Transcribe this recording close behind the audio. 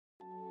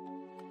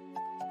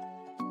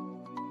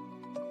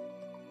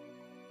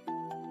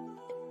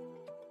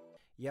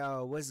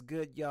Yo, what's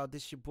good, y'all?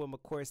 This your boy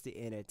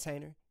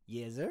Marquariusentertainer.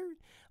 Yes, sir.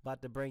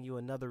 About to bring you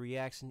another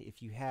reaction.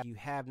 If you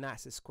have not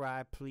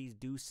subscribed, please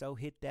do so.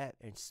 Hit that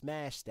and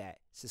smash that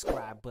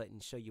subscribe button.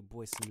 Show your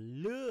boy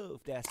some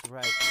love. That's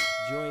right.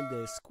 Join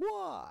the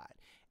squad.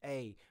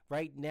 Hey,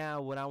 right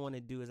now, what I want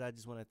to do is I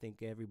just want to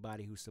thank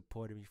everybody who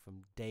supported me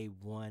from day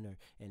one,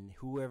 and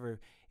whoever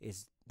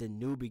is the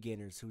new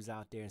beginners who's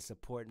out there and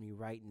supporting me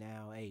right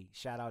now. Hey,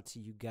 shout out to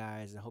you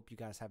guys. I hope you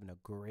guys having a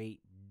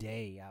great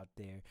day out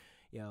there.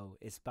 Yo,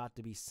 it's about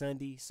to be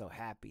Sunday, so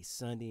happy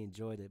Sunday.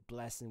 Enjoy the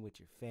blessing with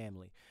your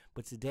family.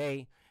 But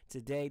today,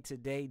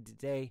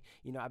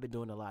 you know, I've been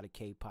doing a lot of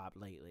K-pop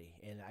lately,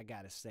 and I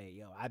gotta say,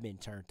 yo, I've been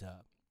turned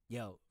up.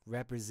 Yo,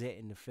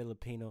 representing the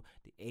Filipino,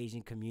 the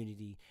Asian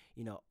community,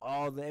 you know,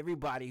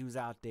 everybody who's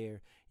out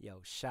there.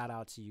 Yo, shout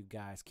out to you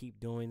guys. Keep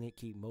doing it,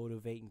 keep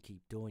motivating,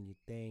 keep doing your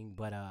thing.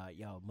 But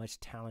yo, much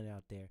talent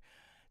out there.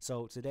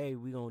 So today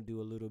we're gonna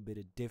do a little bit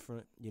of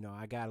different. You know,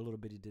 I got a little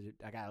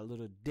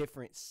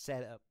different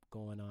setup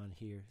going on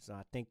here. So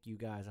I thank you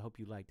guys. I hope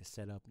you like the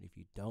setup, and if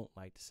you don't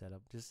like the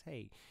setup, just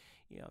hey,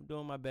 you know, I'm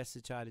doing my best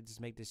to try to just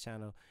make this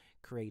channel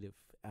creative.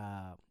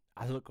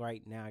 I look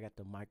right now, I got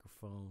the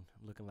microphone.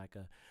 I'm looking like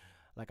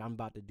I'm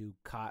about to do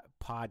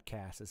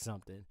podcast or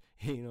something.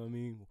 You know what I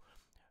mean?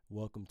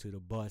 Welcome to the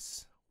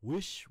bus.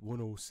 Wish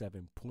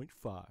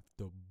 107.5,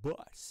 the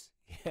bus.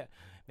 Yeah,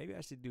 maybe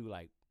I should do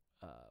like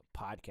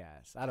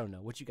podcast. I don't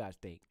know. What you guys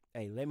think?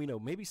 Hey, let me know.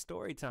 Maybe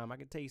story time. I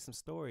can tell you some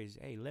stories.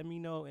 Hey, let me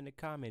know in the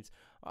comments.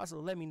 Also,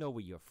 let me know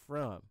where you're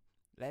from.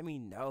 Let me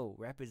know.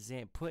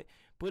 Represent. Put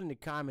in the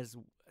comments.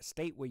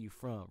 State where you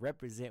from.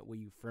 Represent where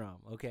you from.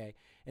 Okay.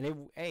 And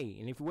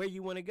if where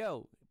you want to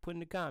go, put in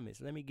the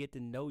comments. Let me get to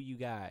know you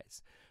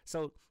guys.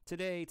 So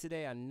today,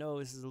 I know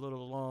this is a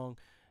little long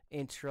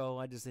intro.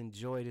 I just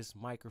enjoy this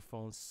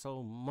microphone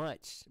so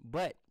much.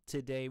 But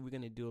today we're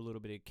gonna do a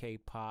little bit of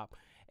K-pop,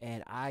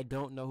 and I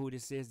don't know who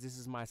this is. This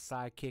is my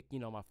sidekick. You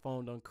know, my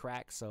phone don't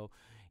crack, so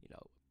you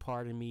know,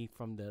 pardon me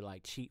from the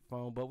like cheap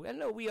phone, but I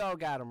know we all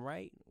got them,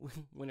 right?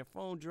 When a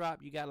phone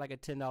drop, you got like a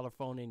 $10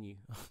 phone in you,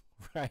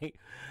 right?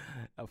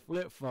 A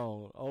flip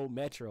phone, old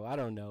Metro, I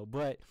don't know.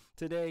 But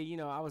today, you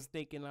know, I was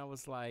thinking, I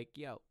was like,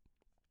 yo,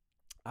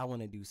 I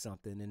want to do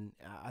something, and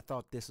I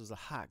thought this was a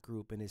hot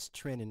group, and it's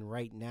trending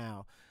right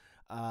now.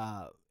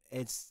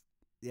 It's,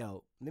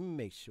 yo, let me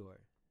make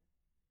sure.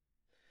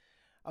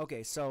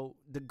 Okay, so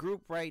the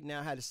group right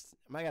now had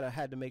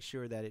to make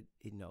sure that it,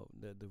 you know,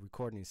 the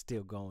recording is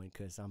still going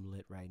because I'm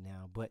lit right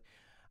now. But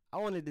I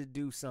wanted to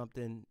do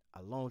something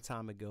a long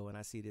time ago, and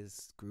I see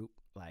this group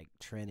like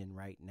trending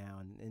right now,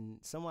 and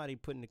somebody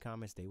put in the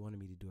comments they wanted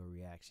me to do a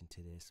reaction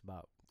to this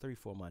about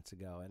 3-4 months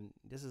ago, and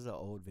this is an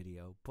old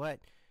video, but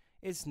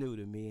it's new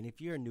to me, and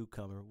if you're a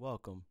newcomer,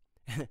 welcome.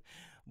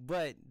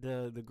 But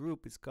the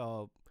group is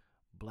called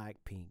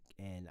BlackPink,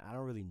 and I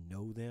don't really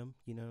know them.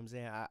 You know what I'm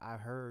saying?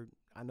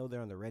 I know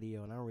they're on the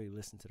radio, and I don't really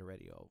listen to the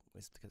radio.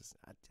 It's because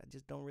I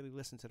just don't really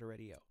listen to the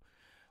radio.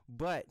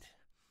 But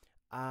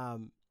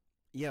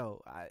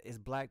it's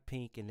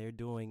BlackPink, and they're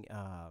doing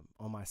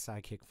on my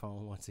sidekick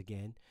phone once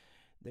again.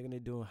 They're gonna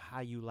do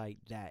How You Like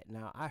That.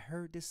 Now I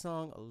heard this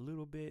song a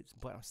little bit,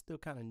 but I'm still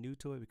kind of new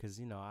to it because,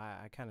 you know,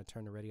 I kind of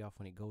turn the radio off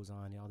when it goes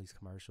on, all these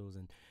commercials,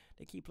 and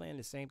they keep playing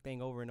the same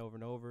thing over and over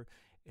and over.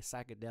 It's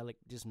psychedelic,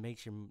 just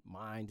makes your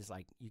mind just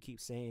like, you keep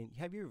saying,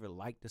 have you ever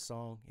liked the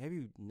song? Have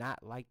you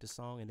not liked the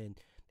song, and then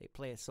they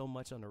play it so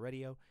much on the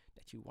radio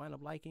that you wind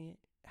up liking it?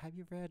 Have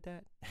you ever had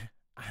that?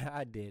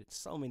 I did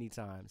so many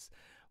times.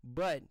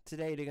 But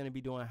today they're gonna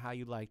be doing How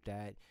You Like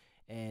That,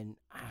 and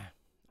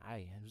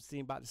I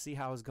am about to see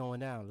how it's going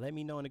down. Let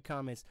me know in the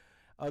comments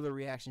other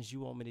reactions you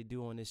want me to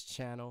do on this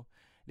channel.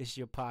 This is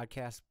your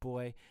podcast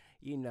boy,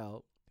 you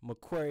know,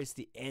 Marquarius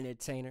the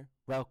Entertainer.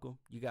 Welcome,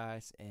 you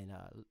guys, and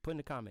put in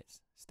the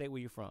comments. State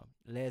where you're from.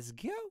 Let's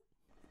go.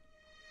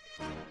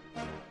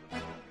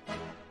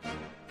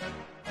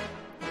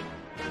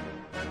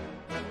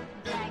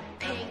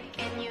 BlackPink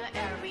in your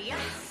area.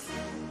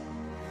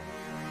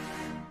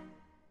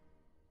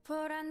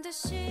 보란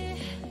듯이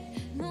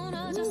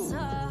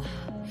무너졌어.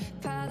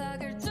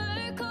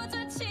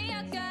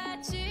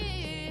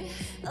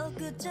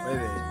 Wait a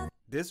minute.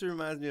 This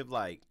reminds me of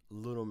like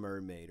Little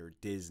Mermaid or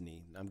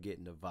Disney. I'm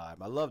getting the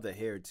vibe. I love the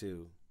hair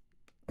too.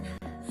 Hey.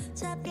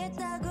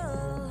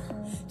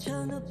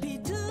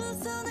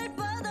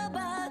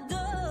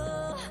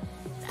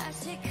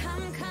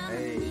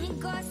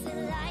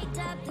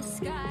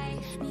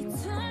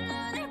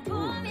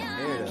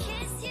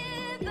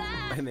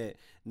 Wait a minute.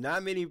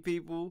 Not many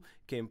people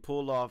can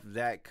pull off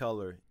that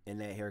color and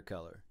that hair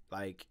color.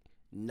 Like,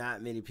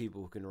 not many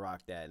people can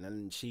rock that,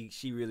 and she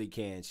really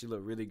can. She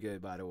looked really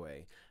good, by the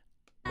way.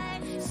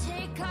 Love it.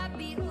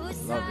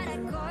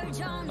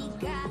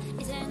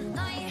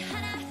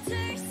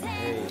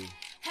 Hey.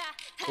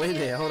 Wait a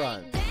minute, hold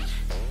on.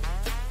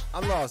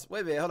 I'm lost.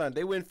 Wait a minute, hold on.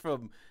 They went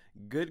from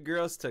good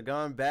girls to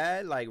gone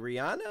bad, like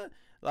Rihanna?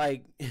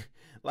 Like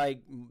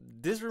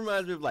this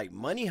reminds me of like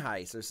Money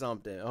Heist or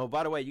something. Oh,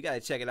 by the way, you gotta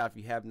check it out if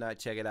you have not.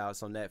 Check it out.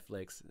 It's on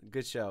Netflix.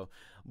 Good show.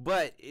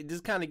 But it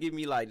just kind of give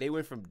me like they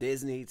went from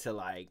Disney to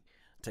like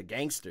to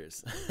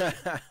gangsters. All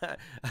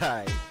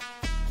right.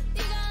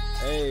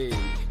 Hey.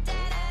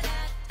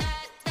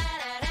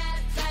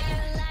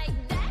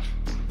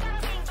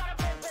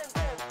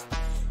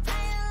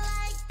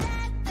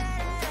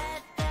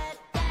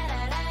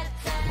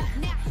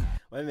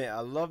 Wait a minute, I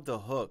love the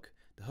hook.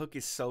 The hook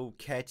is so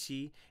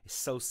catchy. It's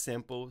so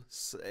simple.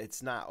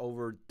 It's not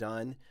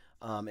overdone.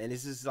 And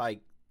it's just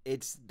like,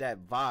 it's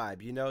that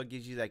vibe, you know? It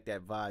gives you like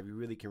that vibe. You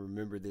really can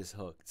remember this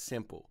hook. It's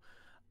simple.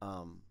 Look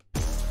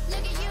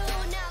at you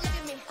now, look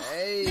at me.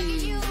 Hey. Look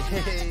at you now,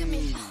 look at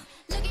me.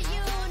 Look at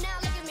you now,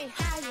 look at me.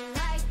 How you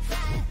like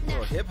that? A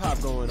little hip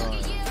hop going on.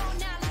 Look at you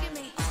now, look at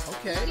me.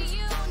 Okay. Look at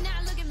you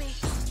now, look at me.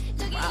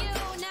 Look at you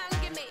now,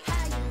 look at me.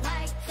 How you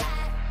like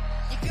that?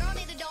 Your girl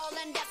need a doll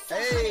and that's so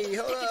hey,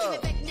 hold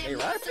up. Hey,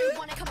 rapping?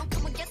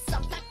 Come on, get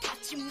some. I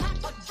got you, my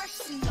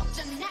version of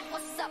the net.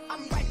 What's up?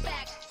 I'm right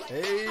back.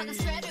 Hey, this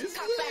is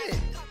it.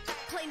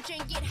 Plain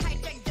Jane, get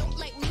hijacked. Don't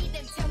like me,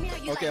 then tell me how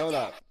you okay, like hold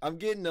up. I'm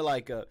getting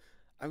like a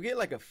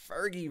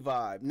Fergie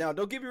vibe. Now,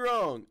 don't get me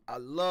wrong. I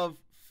love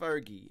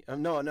Fergie.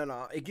 No.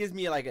 It gives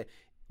me like a,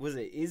 was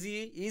it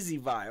Izzy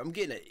vibe. I'm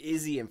getting an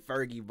Izzy and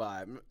Fergie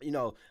vibe. You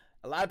know,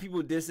 a lot of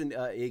people dissing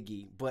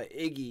Iggy, but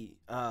Iggy,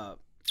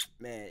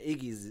 man,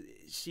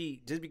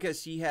 she just because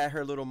she had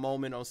her little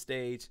moment on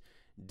stage,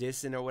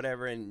 dissing or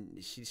whatever,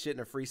 and she shouldn't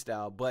have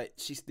freestyle, but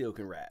she still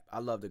can rap. I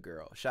love the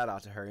girl. Shout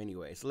out to her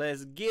anyways.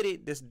 Let's get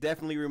it. This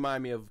definitely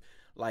remind me of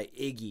like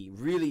Iggy,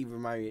 really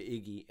remind me of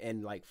Iggy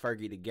and like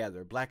Fergie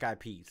together. Black Eyed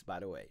Peas, by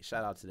the way.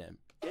 Shout out to them.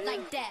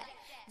 Like that.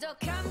 I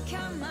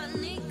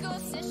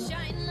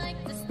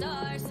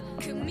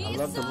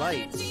love the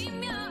lights.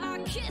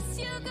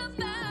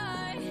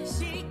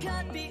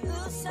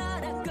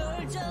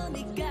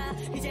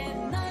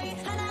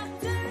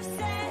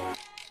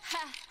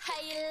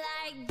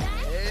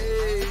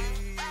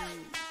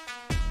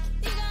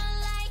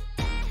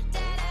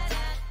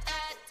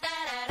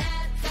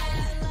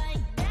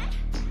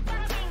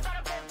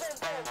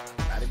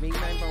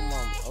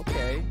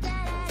 Okay.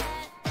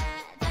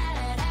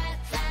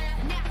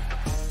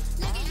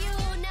 Look at you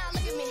now,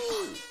 look at me.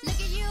 Look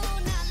at you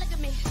now, look at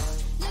me.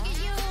 Look at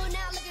you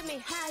now, look at me.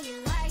 How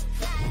you like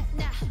that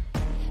now?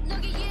 Look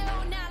at you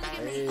now, look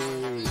at me.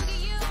 Look at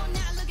you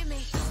now, look at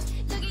me.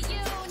 Look at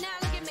you now,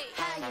 look at me.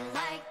 How you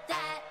like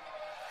that?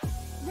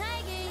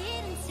 나에게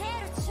이른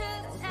채로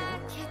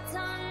추락했던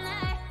날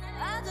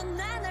어둠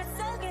나날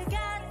속에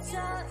갇혀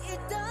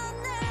있던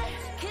날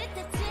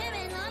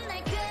그때쯤에 넌 날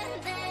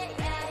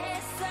끝내야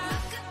했어.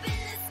 Look up in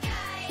the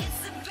sky,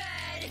 it's a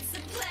bird, it's a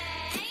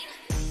plane.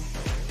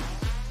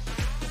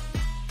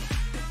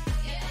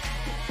 Yeah.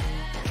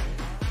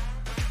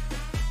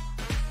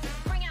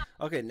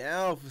 Okay,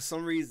 now for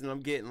some reason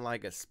I'm getting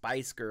like a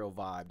Spice Girl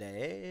vibe.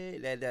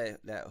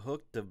 That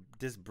hook,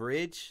 this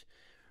bridge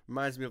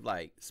reminds me of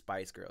like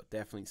Spice Girl,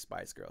 definitely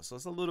Spice Girl. So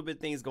it's a little bit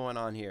things going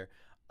on here,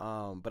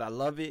 but I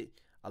love it.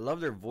 I love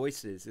their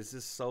voices. It's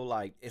just so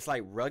like, it's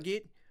like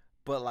rugged,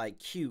 but like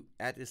cute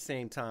at the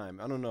same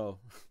time. I don't know.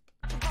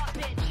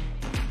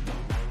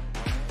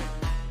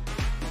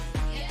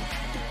 Yeah.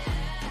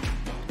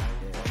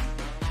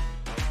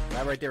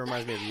 That right there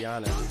reminds me of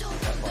Rihanna.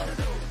 That part.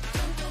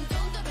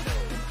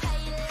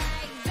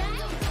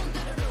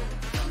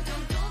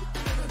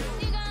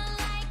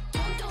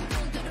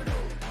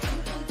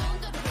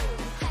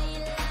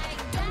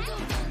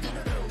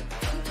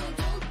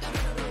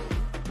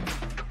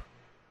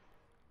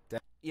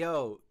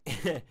 Yo,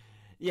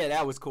 yeah,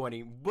 that was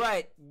corny,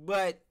 but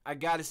I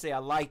gotta say I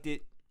liked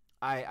it.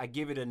 I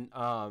give it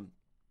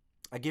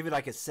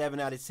like a 7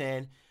 out of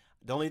 10.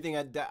 The only thing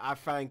I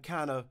find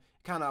kind of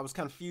I was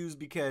confused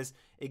because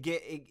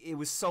it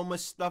was so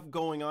much stuff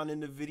going on in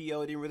the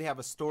video. It didn't really have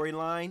a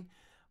storyline,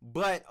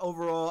 but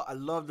overall I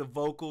love the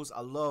vocals.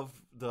 I love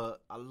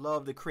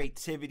the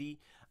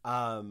creativity.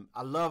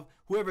 I love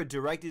whoever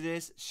directed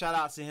this. Shout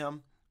out to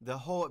him. The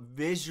whole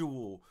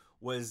visual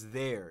was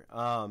there,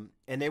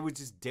 and they were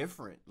just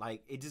different.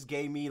 Like, it just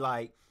gave me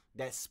like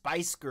that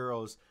Spice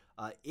Girls,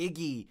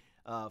 Iggy,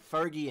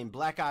 Fergie, and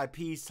Black Eyed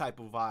Peas type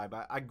of vibe.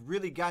 I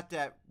really got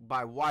that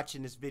by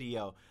watching this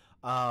video.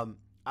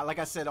 Like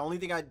I said, the only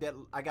thing that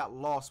I got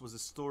lost was the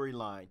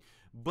storyline,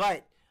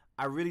 but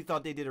I really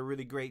thought they did a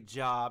really great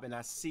job, and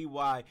I see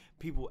why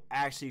people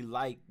actually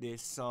like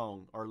this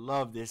song or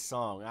love this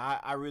song.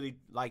 I really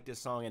like this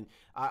song, and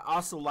I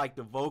also like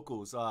the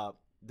vocals.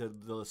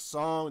 The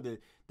song,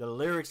 the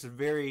lyrics are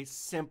very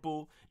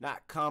simple,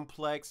 not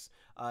complex.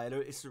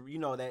 It's, you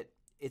know, that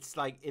it's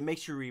like, it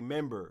makes you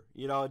remember.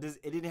 You know,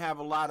 it didn't have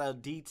a lot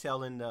of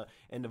detail in the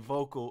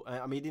vocal.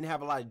 I mean, it didn't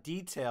have a lot of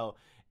detail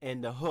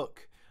in the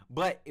hook,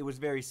 but it was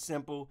very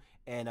simple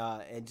and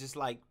just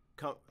like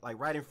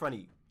right in front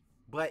of you.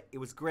 But it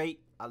was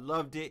great. I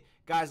loved it,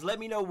 guys. Let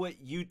me know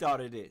what you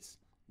thought of this.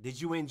 Did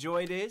you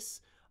enjoy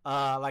this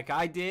like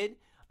I did?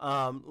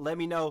 Let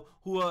me know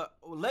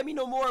let me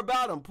know more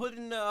about them. Put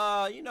in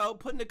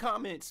the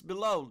comments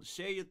below.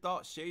 Share your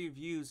thoughts, share your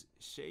views,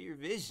 share your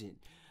vision.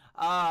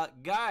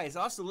 Guys,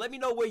 also let me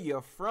know where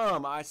you're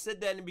from. I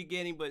said that in the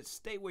beginning, but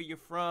stay where you're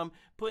from.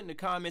 Put in the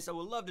comments. I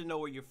would love to know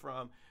where you're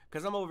from,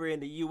 because I'm over in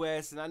the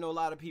US and I know a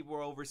lot of people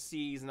are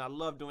overseas, and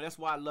that's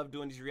why I love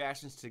doing these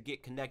reactions, to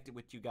get connected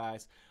with you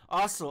guys.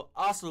 Also,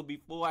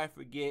 before I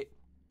forget,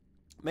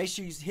 make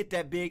sure you hit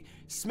that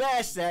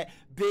smash that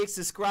big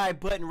subscribe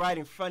button right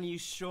in front of you.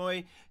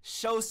 Show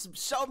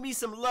me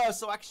some love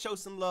so I can show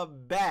some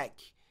love back.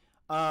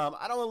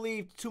 I don't want to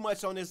leave too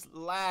much on this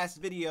last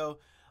video,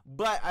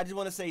 but I just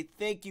want to say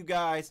thank you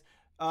guys.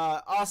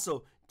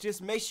 Also,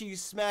 just make sure you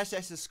smash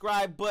that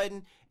subscribe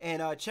button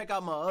and check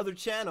out my other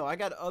channel. I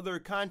got other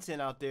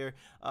content out there.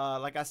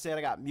 Like I said,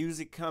 I got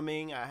music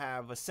coming. I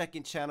have a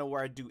second channel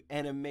where I do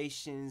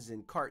animations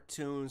and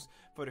cartoons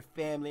for the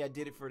family. I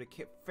did it for the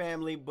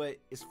family, but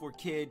it's for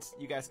kids.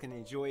 You guys can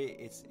enjoy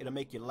it. It'll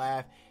make you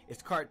laugh.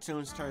 It's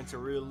cartoons turned to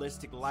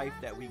realistic life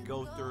that we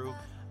go through,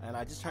 and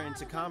I just turn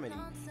into comedy.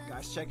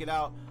 Guys, check it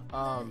out,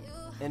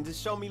 and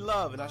just show me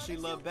love, and I'll show you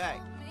love back.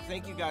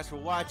 Thank you guys for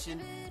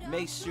watching.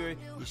 Make sure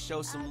you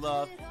show some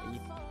love, and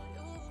you